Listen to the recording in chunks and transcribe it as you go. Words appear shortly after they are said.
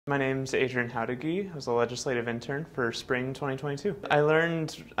My name's Adrian. I was a legislative intern for spring 2022. I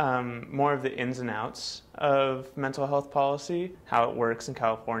learned more of the ins and outs of mental health policy, how it works in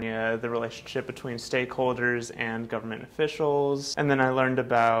California, the relationship between stakeholders and government officials, and then I learned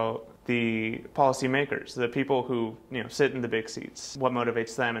about the policymakers, the people who sit in the big seats, what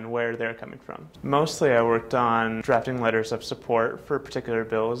motivates them and where they're coming from. Mostly I worked on drafting letters of support for particular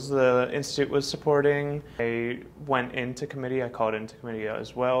bills the Institute was supporting. I went into committee, I called into committee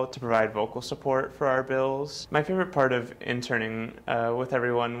as well to provide vocal support for our bills. My favorite part of interning with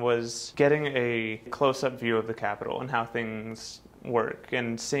everyone was getting a close-up view of the Capitol and how things work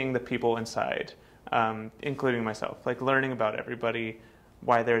and seeing the people inside, including myself, like learning about everybody,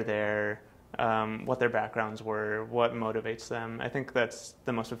 why they're there, what their backgrounds were, what motivates them. I think that's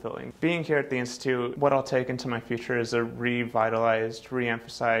the most fulfilling. Being here at the Institute, what I'll take into my future is a revitalized,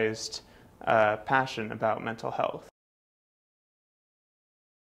 re-emphasized passion about mental health.